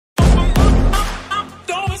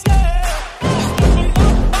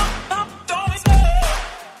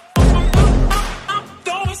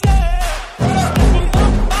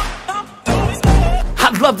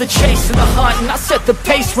the chase and the hunt, and I set the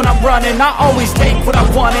pace when I'm running. I always take what I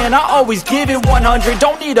want and I always give it 100.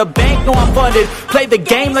 Don't need a bank, no I'm funded. Play the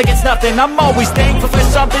game like it's nothing. I'm always thankful for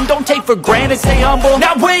something. Don't take for granted, stay humble.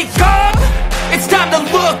 Now wake up! It's time to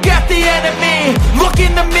look at the enemy. Look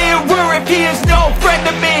in the mirror if he is no friend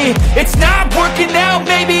to me. It's not working out,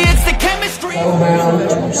 maybe it's the chemistry. Settle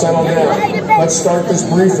down, settle down. Let's start this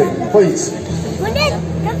briefing, please.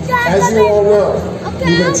 As you all know,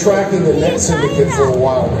 we've been tracking the net syndicate for a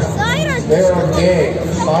while now. They are a gang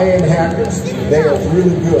of high-end hackers. They are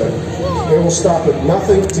really good. They will stop at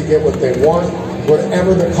nothing to get what they want,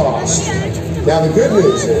 whatever the cost. Now the good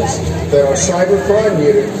news is that our cybercrime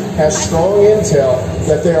unit has strong intel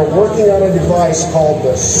that they are working on a device called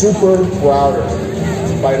the super router.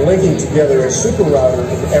 By linking together a super router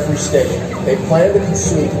in every state, they plan to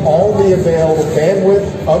consume all the available bandwidth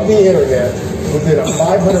of the internet within a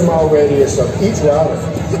 500-mile radius of each router.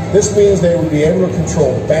 This means they would be able to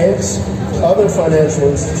control banks, other financial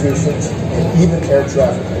institutions, and even air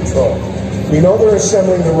traffic control. We know they're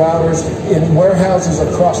assembling the routers in warehouses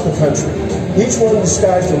across the country, each one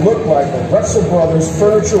disguised to look like a Retzel Brothers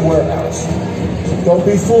furniture warehouse. Don't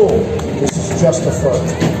be fooled, this is just a front.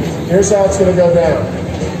 Here's how it's going to go down.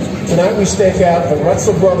 Tonight we stake out the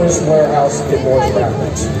Retzel Brothers warehouse in North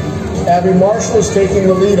Rapids. Abby Marshall is taking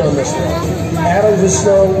the lead on this one. Adam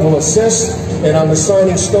Visno will assist, and I'm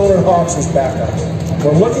assigning Stoner Hawks as backup.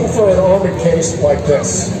 We're looking for an armored case like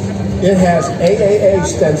this. It has AAA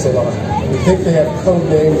stencil on it. We think they have code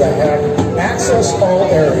name to hack access all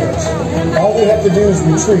areas. All we have to do is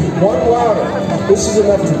retrieve one router. This is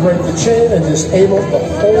enough to break the chain and disable the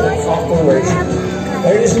whole operation.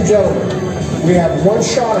 Ladies and gentlemen, we have one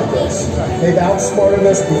shot at this. They've outsmarted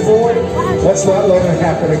us before. Let's not let it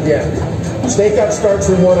happen again. Stakeout starts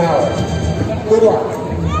in 1 hour. Good luck.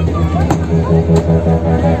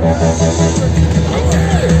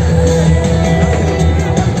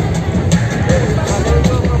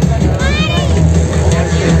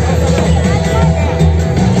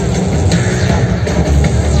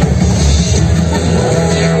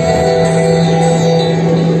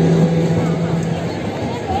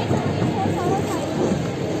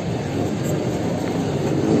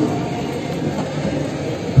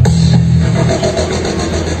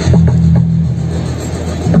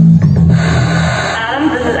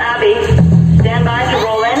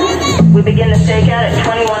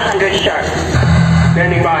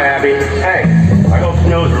 Standing by, Abby. Hey, I hope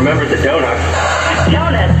Snows remembers the donuts.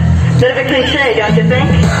 Donuts? Bit of a cliche, don't you think?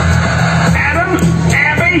 Adams?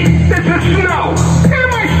 Abby? This is Snow. How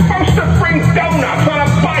am I supposed to bring donuts on a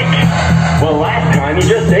bike? Well, last time you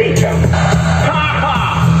just ate them. Ha ha!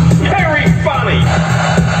 Very funny!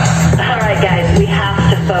 Alright guys, we have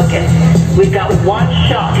to focus. We've got one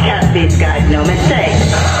shot to catch these guys, no mistake.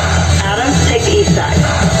 Adams, take the east side.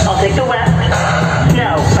 I'll take the west.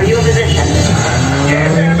 Snow, are you in position?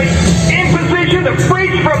 Yes, Abby. In position to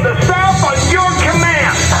breach from the south on your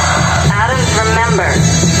command. Adams, remember,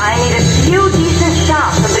 I need a few decent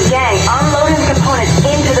shots of the gang unloading the components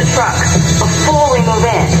into the truck before we move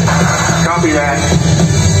in. Copy that.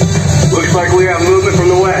 Looks like we have movement from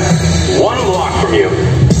the west. 1 block from you.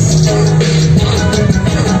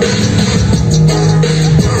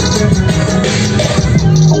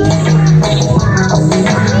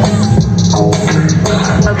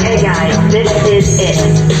 Okay guys, this is it.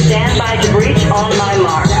 Stand by to breach on my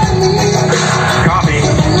mark. Copy.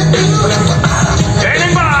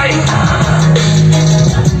 Standing by!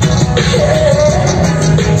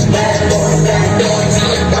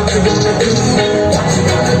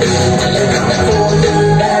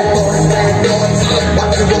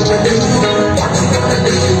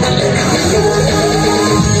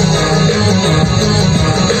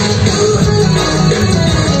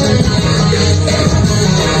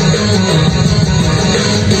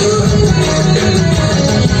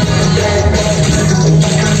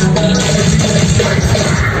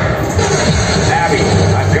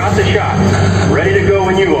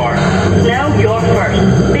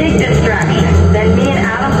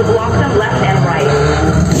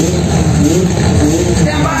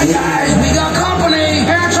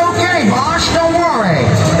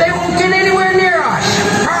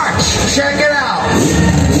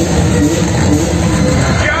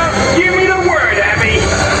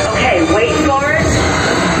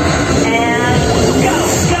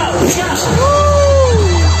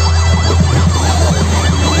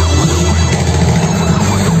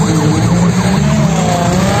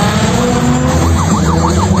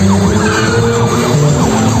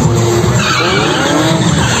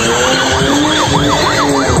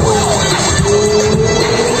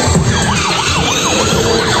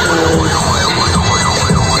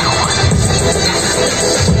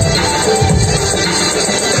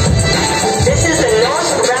 This is the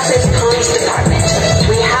North Rapids Police Department.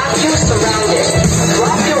 We have you surrounded.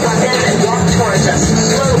 Drop your weapons and walk towards us,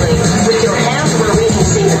 slowly, with your hands where we can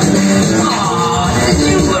see them. Aw, didn't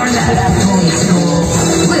you learn that at police school?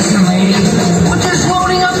 Listen, lady, we're just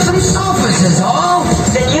loading up some sofas is all.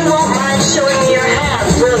 Then you won't mind showing me your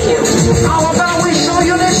hands, will you? How about we show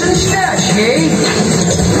you this instead, Chief?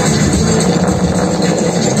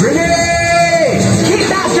 Grenade! Keep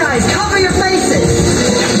back, guys! Cover your faces!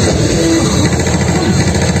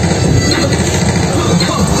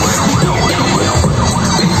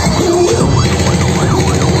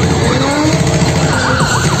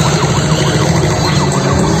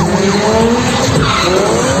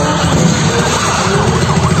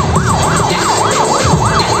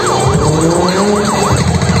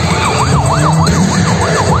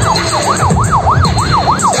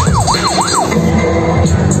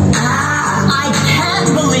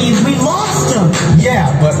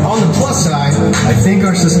 I think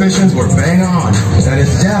our suspicions were bang on. That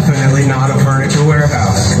is definitely not a furniture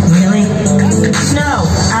warehouse. Really? Snow,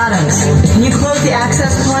 Adams, can you close the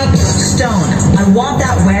access point? Stone, I want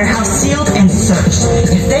that warehouse sealed and searched.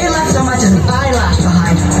 If they left so much as an eyelash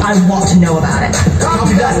behind, I want to know about it.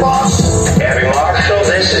 Copy that, boss. Abby Marshall,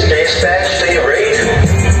 this is Dispatch. See you read.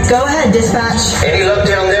 Go ahead, dispatch. Any luck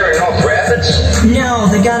down there in North Rapids? No,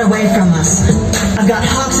 they got away from us. I've got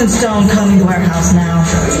Hawks and Stone combing the warehouse now.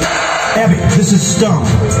 Abby, this is Stone.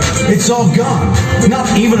 It's all gone.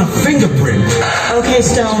 Not even a fingerprint. Okay,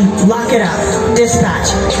 Stone, lock it up.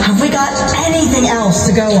 Dispatch, have we got anything else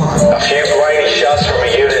to go on? A few grainy shots from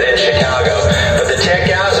a unit in Chicago, but the tech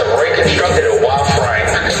guys have reconstructed a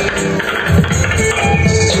wireframe.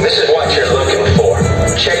 This is what you're looking for.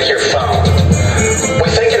 Check your phone. We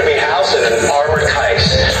think it'll be housed in an armored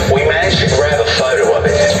case. We managed to grab a photo of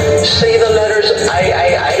it. See the letters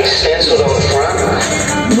AAA stenciled on the front?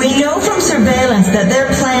 We know from surveillance that their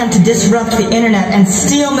plan to disrupt the internet and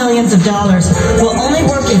steal millions of dollars will only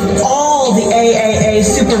work if all the AAA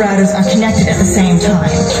super routers are connected at the same time,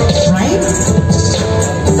 right?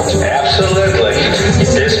 Absolutely.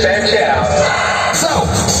 Dispatch out. So,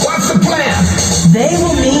 what's the plan? They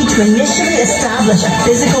will need to initially establish a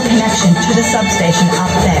physical connection to the substation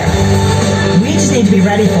up there. We just need to be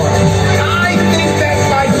ready for it. I think that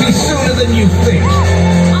might be sooner than you think.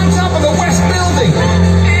 On top of the West Building.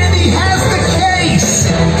 And he has the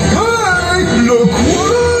case. Hi, look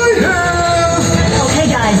what I have.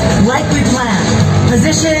 Okay, guys, like we planned.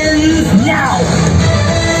 Positions now.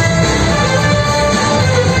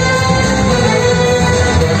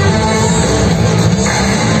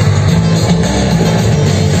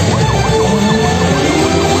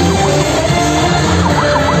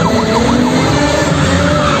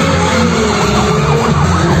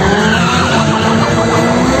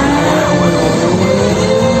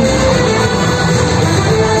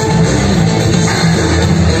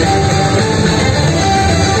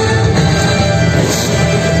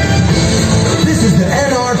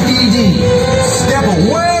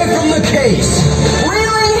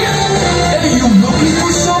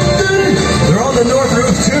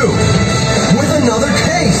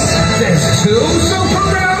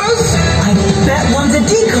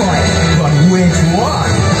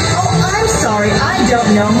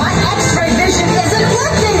 No, my X-ray vision isn't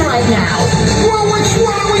working right now. Well, which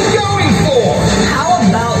one are we going for? How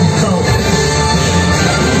about both?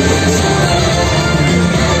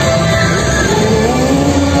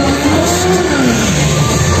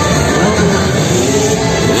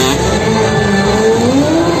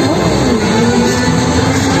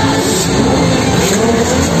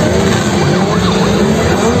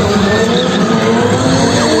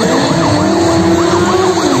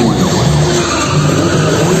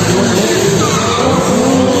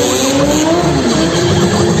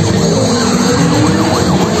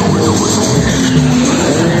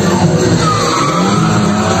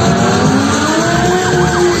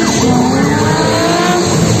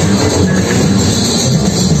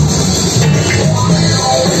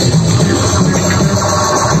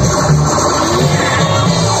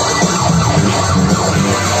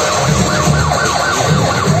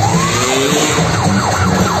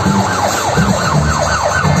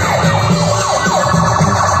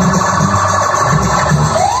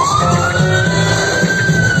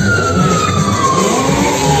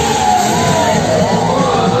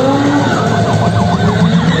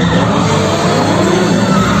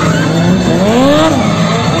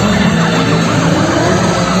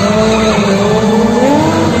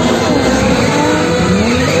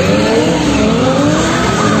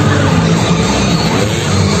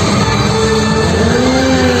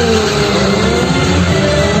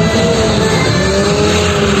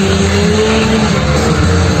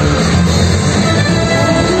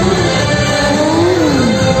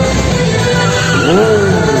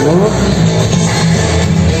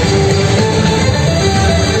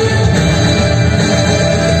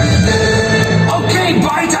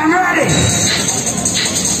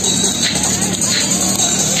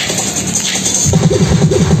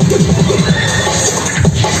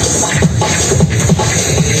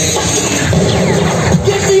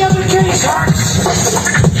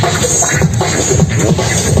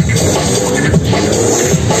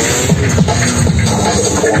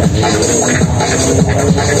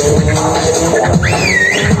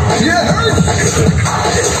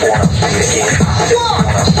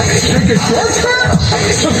 a shortcut?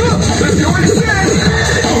 If you insist,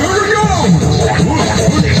 here we go!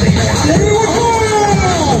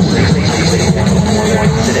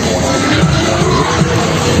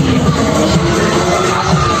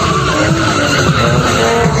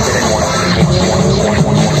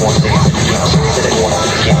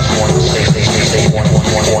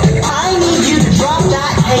 I need you to drop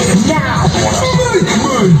that case now.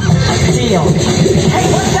 Deal. Hey,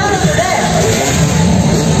 what's down over there?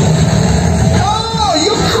 Oh,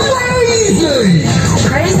 you're crazy!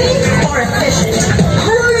 Crazy or efficient?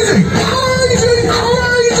 Crazy! Crazy!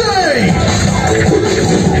 Crazy!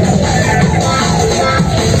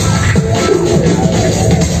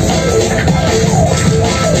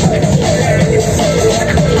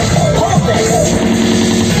 Hold this.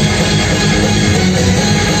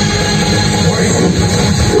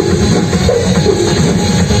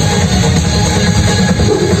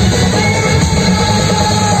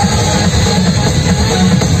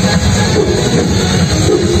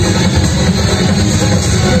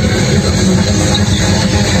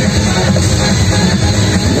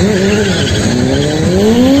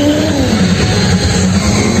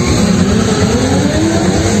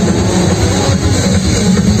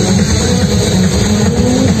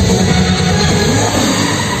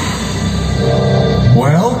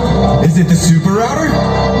 Well, is it the super router?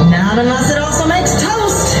 Not unless it also makes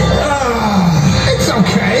toast. It's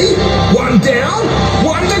okay. One down,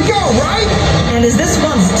 one to go, right? And as this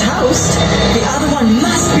one's toast, the other one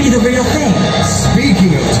must be the real thing.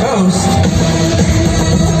 Speaking of toast...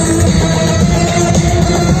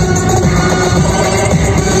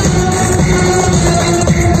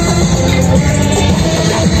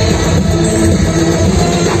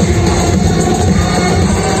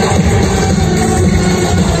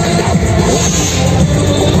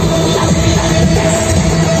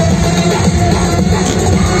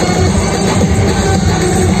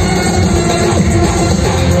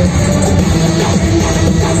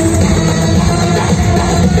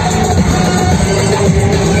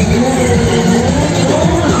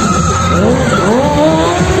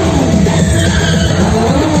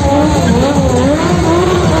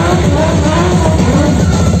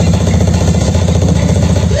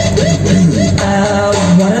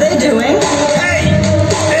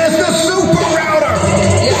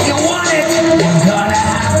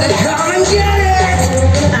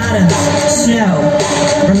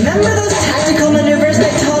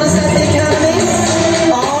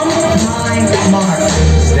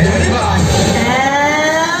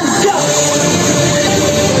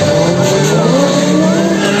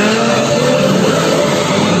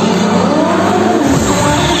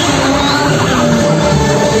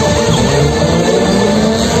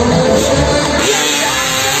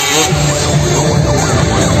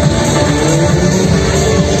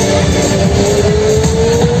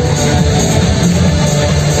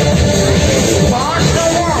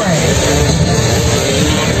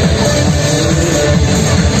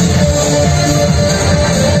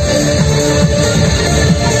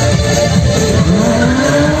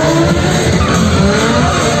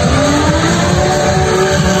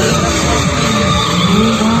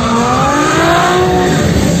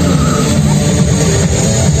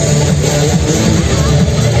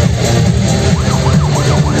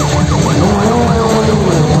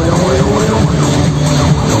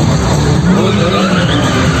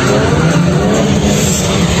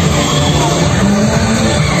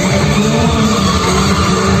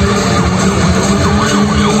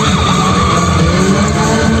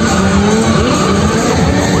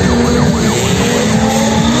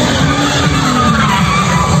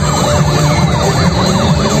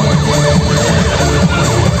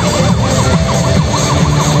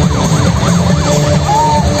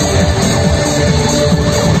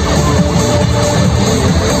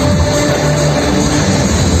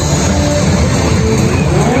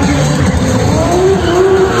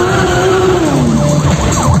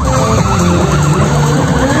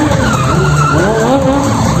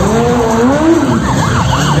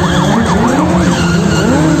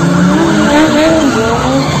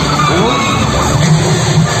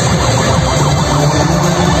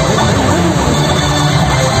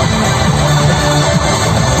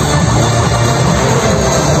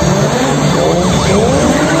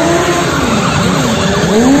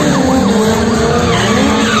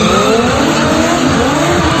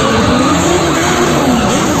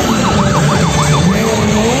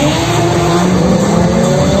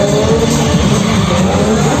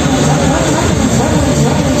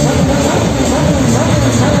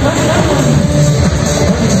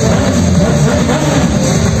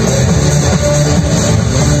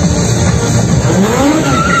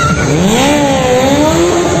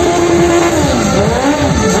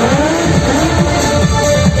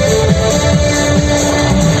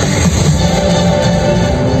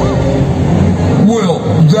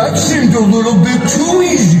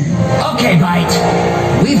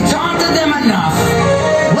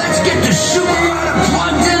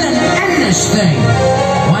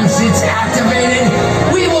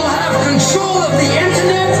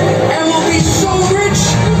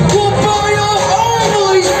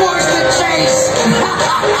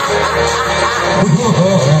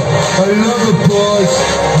 I love it, boss.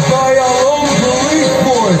 Buy our own police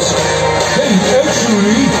force. Hey,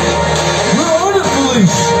 actually, where are the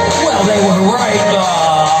police? Well, they were right.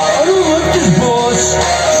 I don't like this, boss.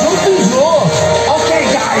 Something's off. Okay,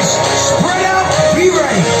 guys, spread out, be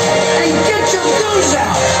ready, and get your guns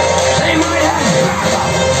out. They might have backup.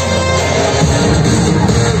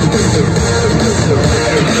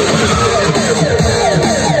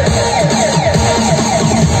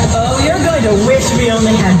 Oh, you're going to wish we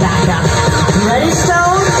only had backup. Ready,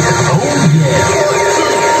 Stone? Oh, yeah. 1, 2,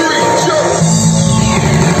 3, jump.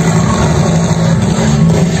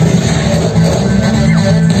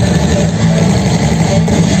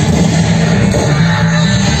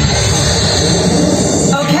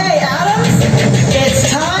 Okay, Adams, it's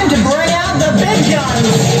time to bring out the big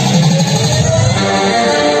guns.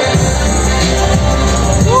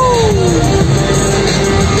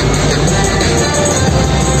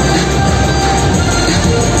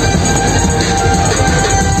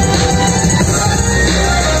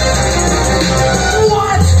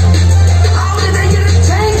 What? How did they get a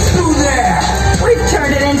tank through there? We've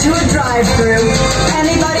turned it into a drive-through.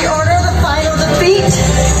 Anybody order the final defeat?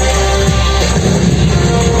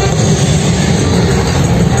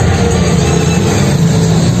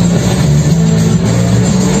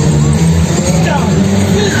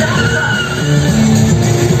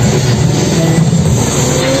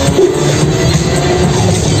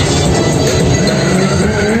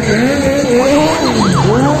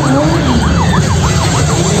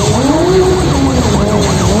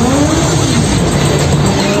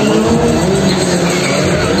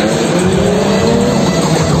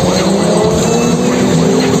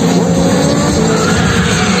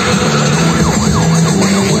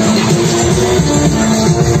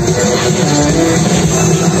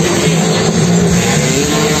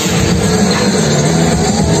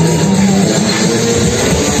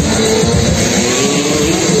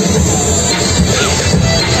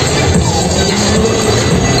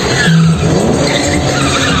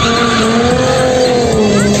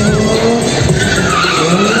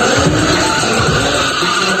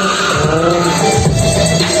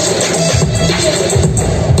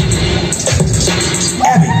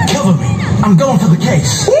 Abby, cover me. I'm going for the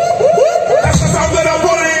case. That's the sound of the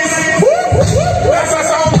police. That's the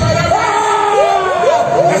sound of the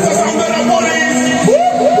That's the sound of the police.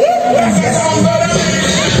 That's the sound of the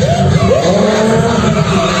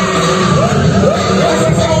That's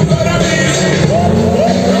the sound of the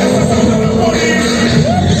That's the sound of the police.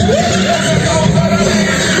 That's the sound of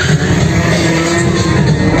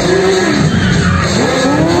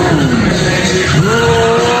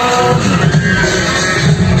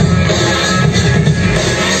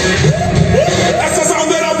That's the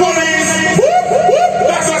sound of the police.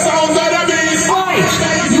 That's the sound of the beast. Fight!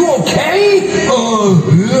 You okay?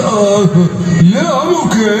 Yeah, I'm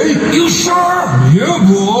okay. You sure? Yeah,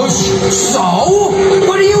 boss. So?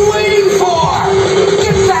 What are you waiting for?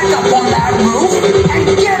 Get back up on that roof and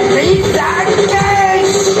get me that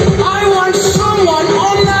case! I want someone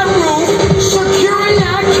on that roof securing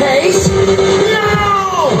that case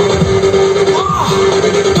now!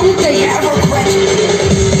 Don't they ever quit?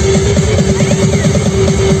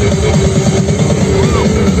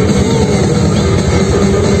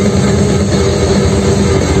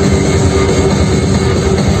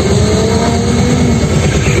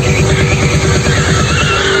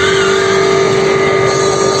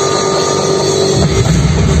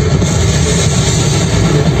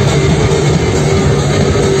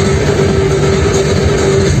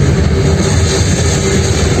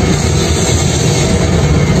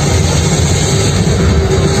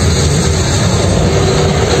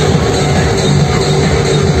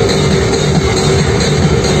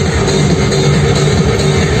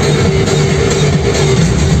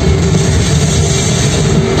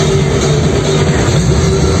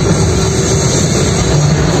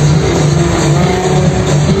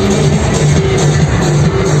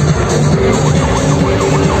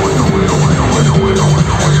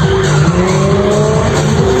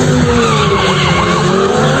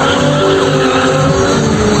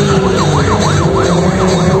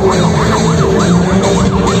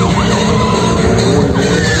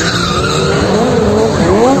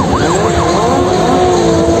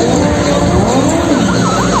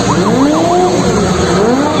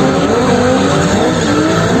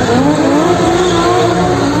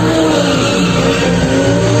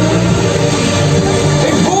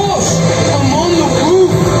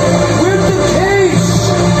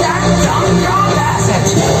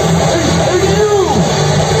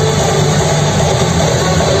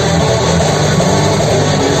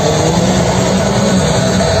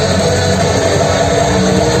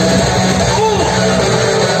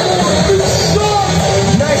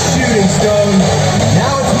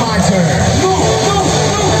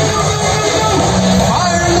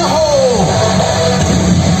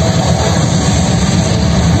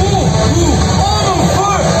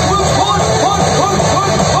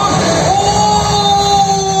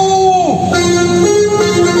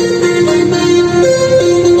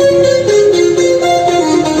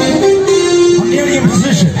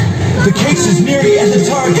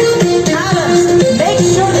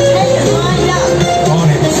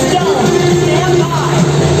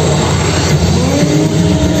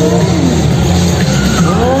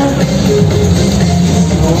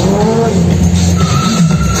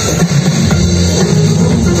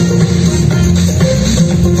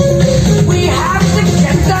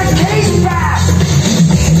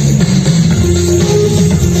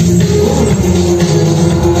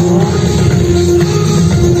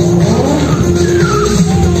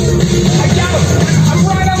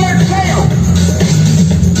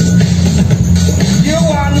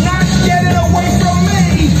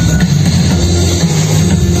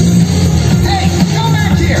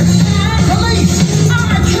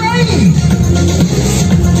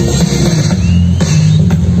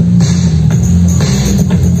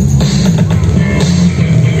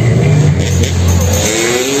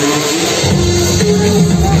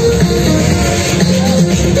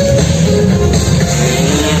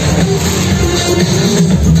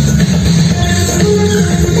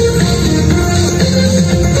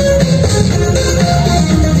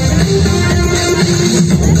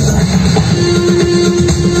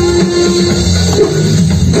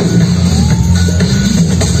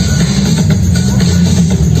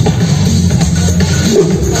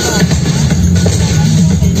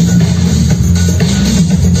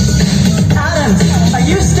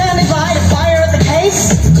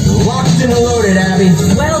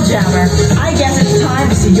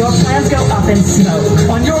 Your plans go up in smoke.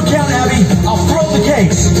 On your count, Abby, I'll throw the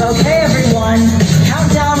case. Okay.